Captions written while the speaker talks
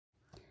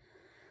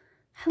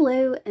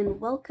Hello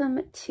and welcome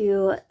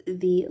to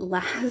the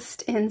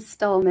last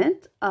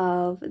installment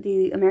of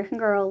the American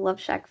Girl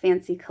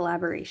LoveShackFancy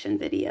collaboration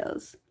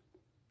videos.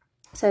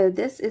 So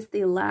this is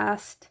the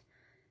last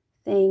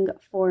thing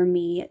for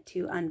me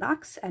to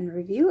unbox and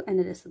review, and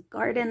it is the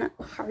Garden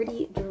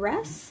Party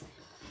dress.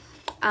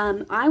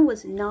 I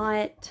was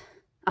not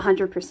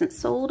 100%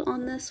 sold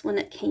on this when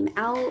it came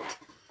out.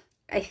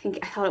 I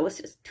thought it was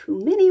just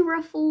too many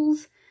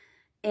ruffles,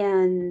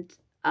 and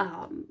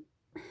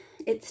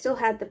it still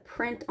had the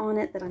print on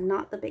it that I'm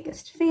not the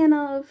biggest fan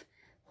of,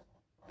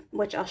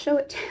 which I'll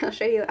show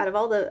you out of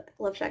all the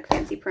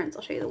LoveShackFancy prints.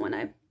 I'll show you the one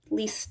I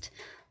least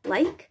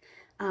like.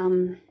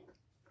 But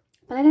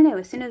I don't know,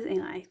 as soon as,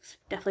 it's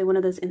definitely one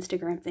of those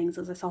Instagram things,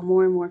 as I saw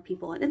more and more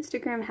people on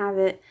Instagram have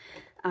it,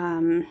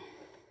 I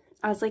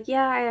was like,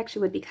 yeah, I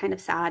actually would be kind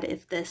of sad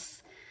if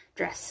this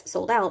dress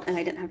sold out and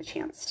I didn't have a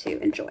chance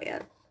to enjoy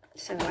it.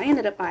 So I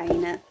ended up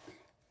buying it.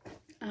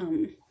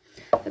 The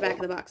back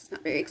of the box is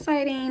not very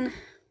exciting.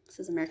 This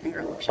is American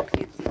Girl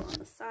LoveShackFancy on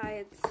the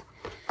sides.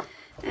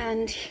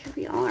 And here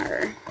we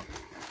are.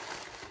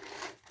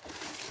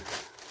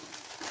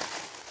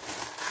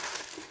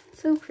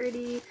 So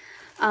pretty.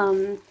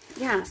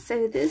 Yeah,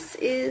 so this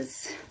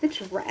is the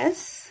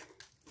dress.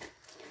 So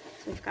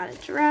we've got a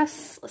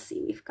dress. Let's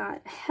see, we've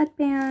got a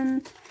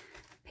headband,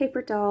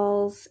 paper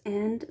dolls,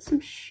 and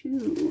some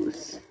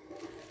shoes.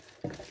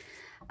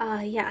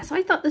 Yeah, so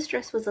I thought this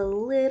dress was a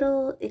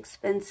little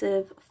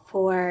expensive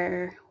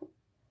for,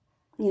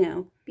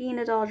 being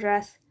a doll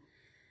dress.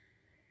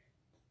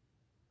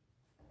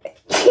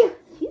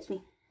 Excuse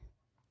me.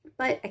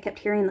 But I kept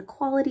hearing the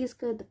quality is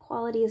good,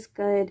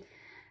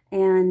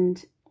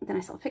 and then I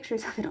saw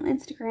pictures of it on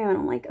Instagram, and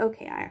I'm like,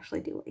 okay, I actually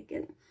do like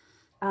it.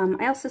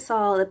 I also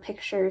saw the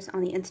pictures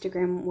on the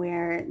Instagram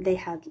where they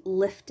had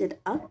lifted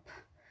up.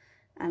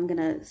 I'm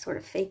gonna sort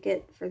of fake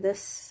it for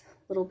this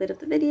little bit of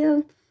the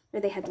video,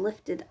 where they had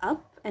lifted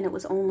up and it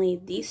was only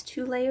these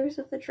two layers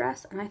of the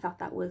dress, and I thought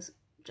that was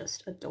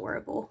just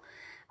adorable.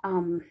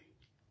 And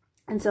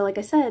so, like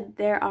I said,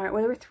 there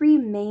were three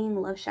main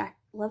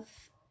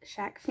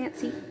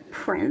LoveShackFancy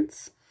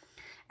prints,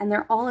 and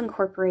they're all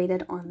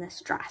incorporated on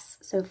this dress.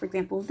 So for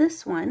example,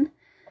 this one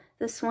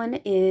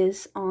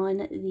is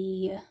on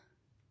the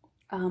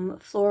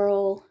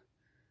floral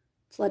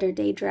flutter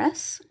day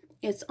dress.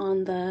 It's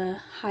on the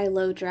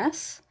high-low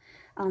dress.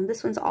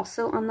 This one's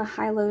also on the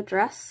high-low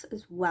dress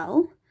as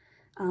well.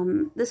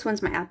 This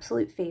one's my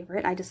absolute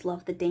favorite. I just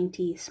love the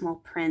dainty small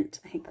print.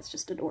 I think that's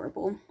just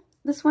adorable.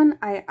 This one,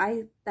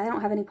 I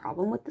don't have any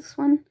problem with this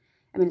one.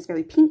 I mean, it's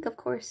very pink, of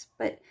course,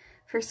 but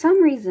for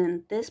some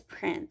reason, this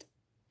print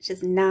is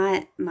just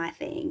not my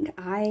thing.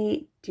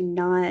 I do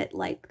not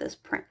like this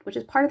print, which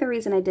is part of the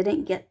reason I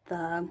didn't get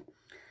the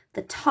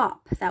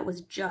top that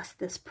was just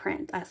this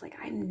print. I was like,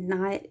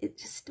 it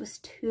just was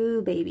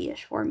too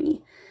babyish for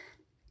me.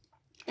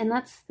 And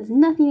there's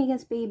nothing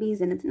against babies,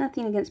 and it's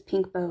nothing against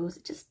pink bows.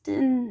 It just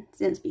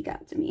didn't speak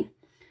out to me.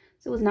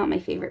 So it was not my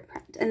favorite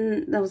print.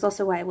 And that was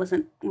also why I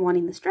wasn't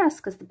wanting this dress,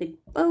 because the big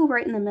bow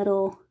right in the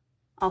middle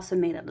also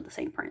made out of the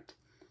same print.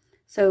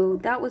 So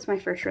that was my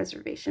first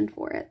reservation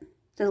for it.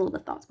 There's a little bit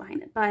of thoughts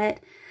behind it.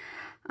 But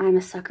I'm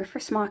a sucker for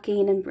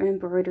smocking and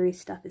embroidery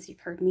stuff, as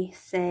you've heard me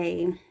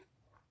say.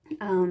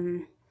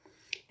 And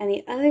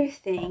the other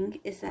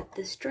thing is that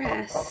this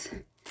dress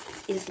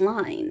is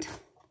lined.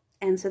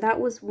 And so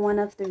that was one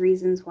of the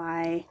reasons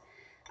why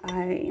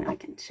I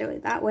can show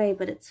it that way,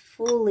 but it's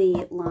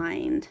fully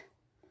lined.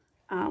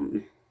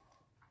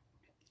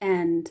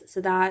 And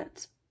so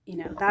that,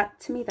 that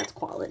to me, that's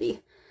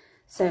quality.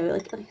 So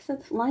like I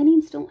said,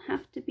 linings don't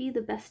have to be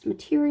the best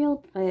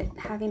material, but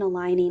having a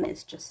lining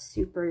is just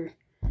super,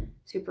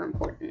 super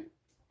important.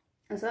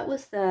 And so that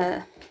was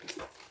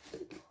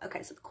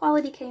okay, so the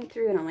quality came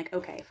through, and I'm like,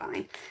 okay,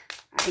 fine.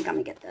 I think I'm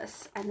gonna get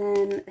this. And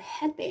then the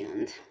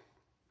headband.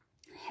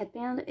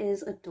 Headband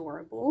is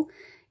adorable.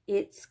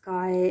 It's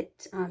got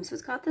so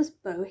it's got this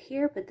bow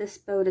here, but this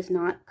bow does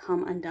not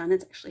come undone.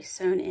 It's actually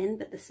sewn in,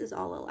 but this is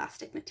all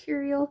elastic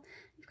material.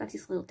 You've got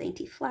these little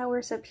dainty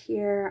flowers up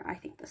here. I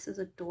think this is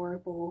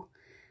adorable.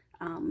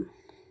 The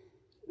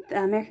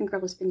American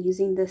Girl has been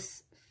using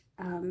this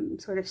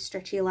sort of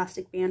stretchy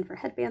elastic band for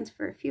headbands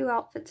for a few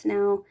outfits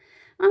now.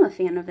 I'm a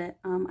fan of it.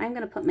 I'm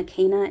going to put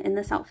Makena in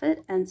this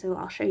outfit, and so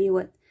I'll show you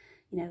what,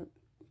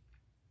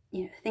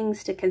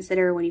 things to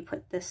consider when you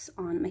put this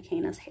on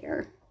Makena's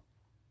hair.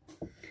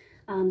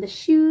 The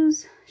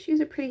shoes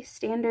are pretty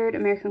standard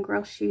American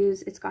Girl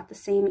shoes. It's got the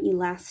same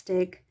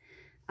elastic.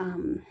 I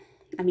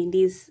mean,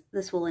 this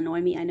will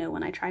annoy me, I know,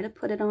 when I try to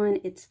put it on.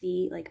 It's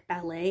the like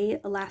ballet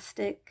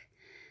elastic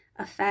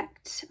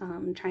effect.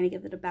 I'm trying to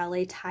give it a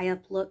ballet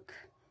tie-up look.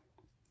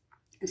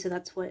 And so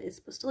that's what it's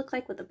supposed to look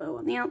like with the bow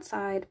on the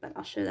outside, but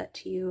I'll show that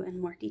to you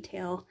in more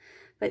detail.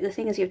 But the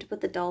thing is, you have to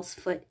put the doll's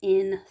foot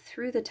in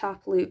through the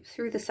top loop,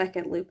 through the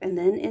second loop, and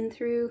then in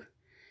through,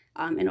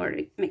 in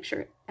order to make sure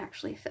it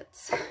actually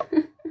fits.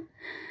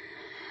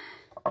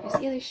 Here's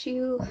the other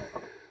shoe.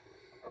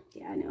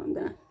 Yeah, I know I'm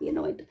gonna be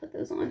annoyed to put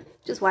those on,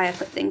 which is why I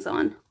put things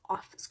on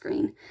off the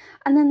screen.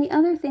 And then the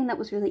other thing that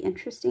was really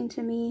interesting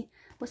to me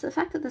was the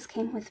fact that this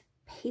came with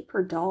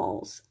paper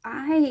dolls.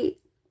 I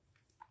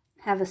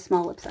have a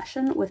small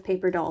obsession with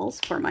paper dolls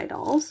for my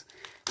dolls.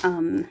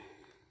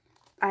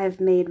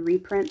 I've made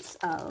reprints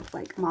of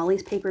like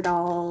Molly's paper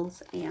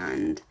dolls,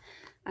 and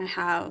I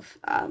have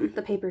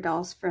the paper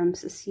dolls from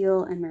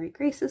Cecile and Mary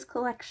Grace's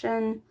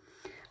collection.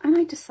 And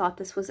I just thought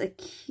this was a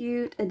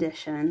cute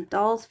addition.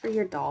 Dolls for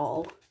your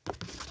doll.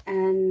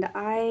 And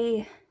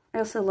I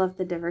also love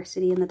the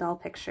diversity in the doll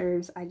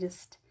pictures. I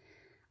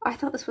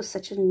thought this was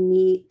such a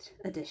neat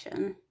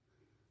addition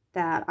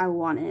that I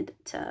wanted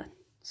to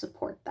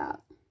support that.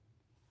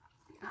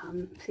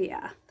 So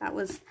yeah,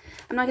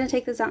 I'm not going to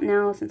take those out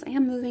now since I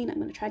am moving. I'm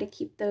going to try to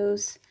keep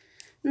those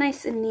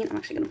nice and neat. I'm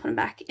actually going to put them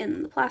back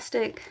in the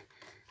plastic.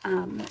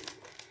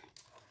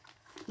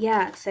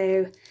 Yeah,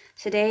 so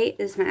today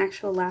is my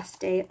actual last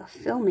day of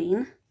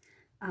filming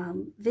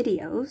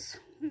videos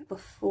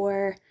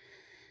before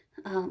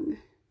I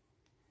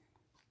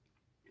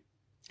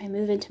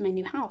move into my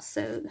new house.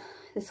 So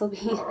this will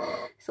be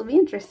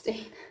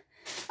interesting.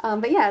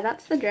 But yeah,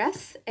 that's the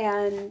dress,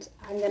 and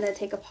I'm gonna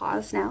take a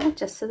pause now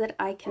just so that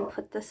I can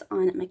put this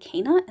on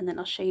Makena, and then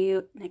I'll show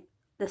you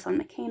this on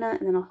Makena,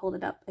 and then I'll hold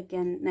it up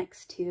again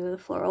next to the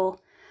floral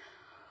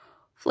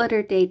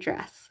Flutter Day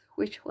dress,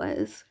 which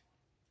was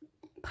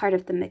part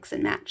of the mix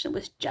and match. It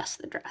was just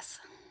the dress.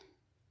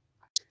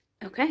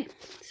 Okay,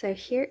 so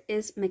here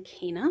is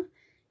Makena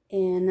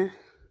in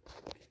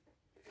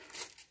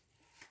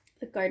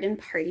the garden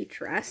party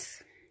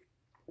dress.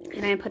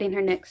 And I am putting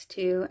her next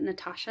to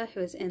Natasha,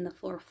 who is in the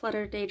Floral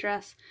Flutter Day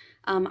dress.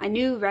 I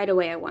knew right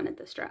away I wanted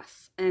this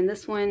dress. And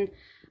this one,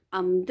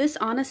 this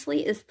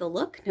honestly is the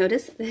look.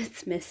 Notice that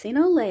it's missing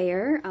a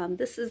layer.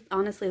 This is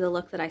honestly the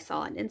look that I saw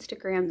on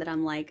Instagram that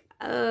I'm like,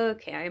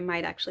 okay, I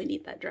might actually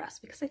need that dress.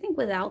 Because I think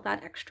without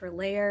that extra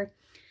layer,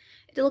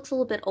 it looks a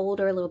little bit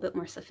older, a little bit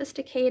more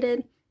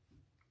sophisticated.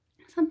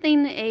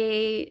 Something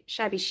a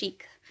shabby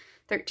chic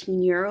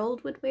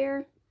 13-year-old would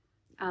wear.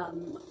 I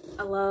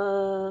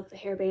love the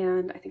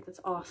hairband. I think that's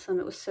awesome.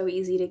 It was so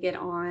easy to get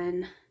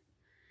on.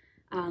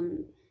 I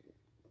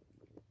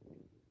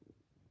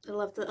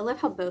love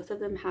how both of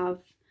them have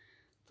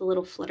the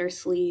little flutter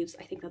sleeves.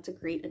 I think that's a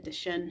great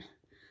addition.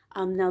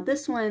 Now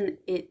this one,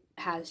 it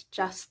has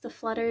just the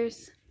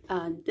flutters.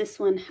 This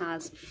one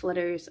has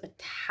flutters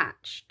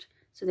attached.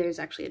 So there's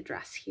actually a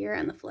dress here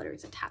and the flutter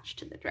is attached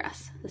to the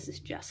dress. This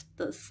is just,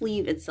 the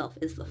sleeve itself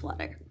is the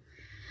flutter.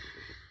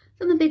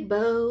 Then the big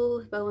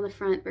bow on the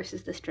front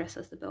versus this dress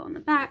has the bow on the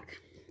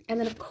back. And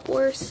then of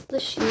course the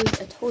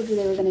shoes, I told you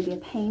they were going to be a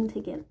pain to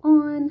get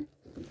on.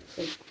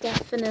 They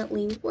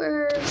definitely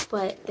were,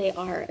 but they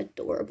are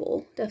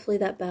adorable. Definitely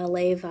that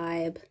ballet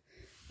vibe.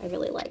 I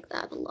really like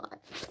that a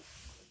lot.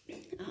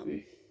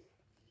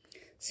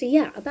 So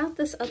yeah, about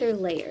this other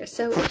layer.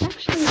 So it's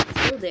actually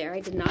still there.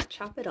 I did not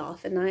chop it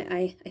off, and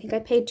I think I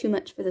paid too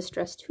much for this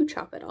dress to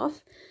chop it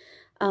off.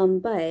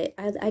 But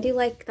I do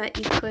like that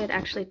you could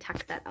actually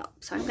tuck that up.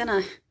 So I'm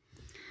gonna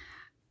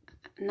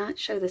not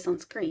show this on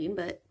screen,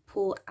 but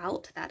pull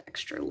out that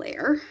extra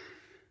layer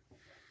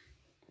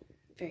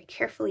very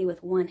carefully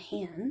with one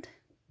hand.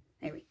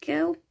 There we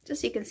go.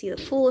 Just so you can see the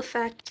full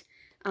effect.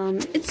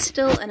 It's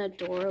still an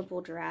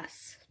adorable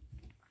dress.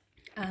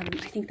 I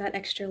think that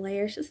extra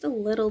layer is just a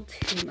little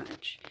too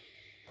much.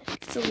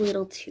 It's a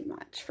little too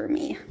much for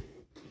me.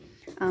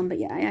 But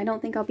yeah, I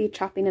don't think I'll be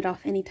chopping it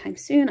off anytime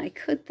soon. I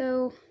could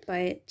though,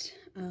 but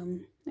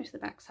there's the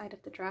back side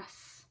of the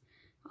dress.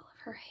 All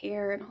of her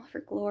hair and all of her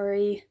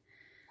glory.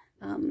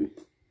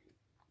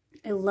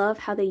 I love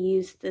how they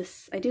use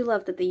this. I do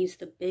love that they use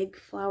the big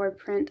flower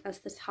print as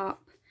the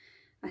top.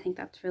 I think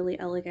that's really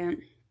elegant.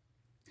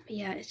 But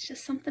yeah, it's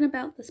just something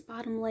about this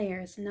bottom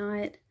layer is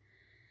not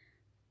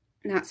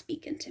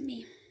speaking to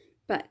me.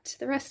 But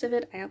the rest of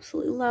it I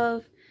absolutely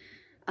love.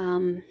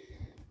 And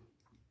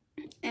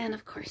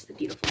of course the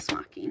beautiful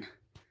smocking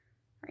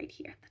right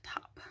here at the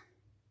top.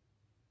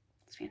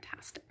 It's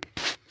fantastic.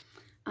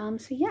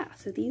 So yeah,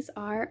 so these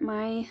are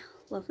my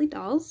lovely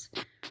dolls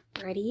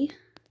ready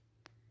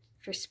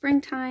for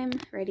springtime,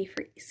 ready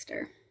for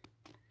Easter.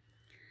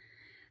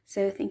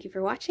 So thank you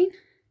for watching,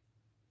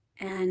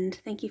 and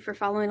thank you for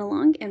following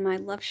along in my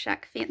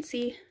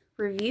LoveShackFancy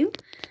review.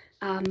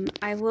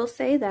 I will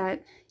say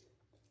that,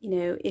 you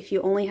know, if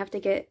you only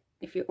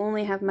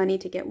have money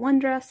to get one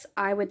dress,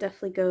 I would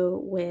definitely go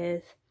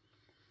with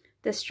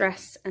this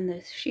dress and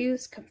the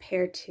shoes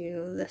compared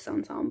to this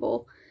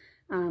ensemble.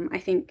 I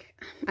think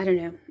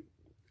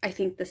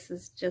this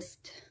is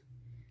just,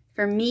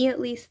 for me at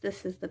least,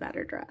 this is the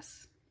better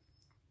dress.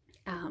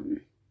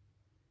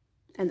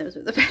 And those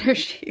are the better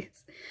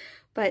shoes.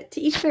 But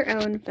to each their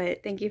own,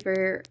 but thank you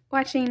for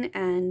watching,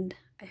 and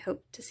I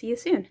hope to see you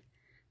soon.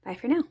 Bye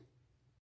for now.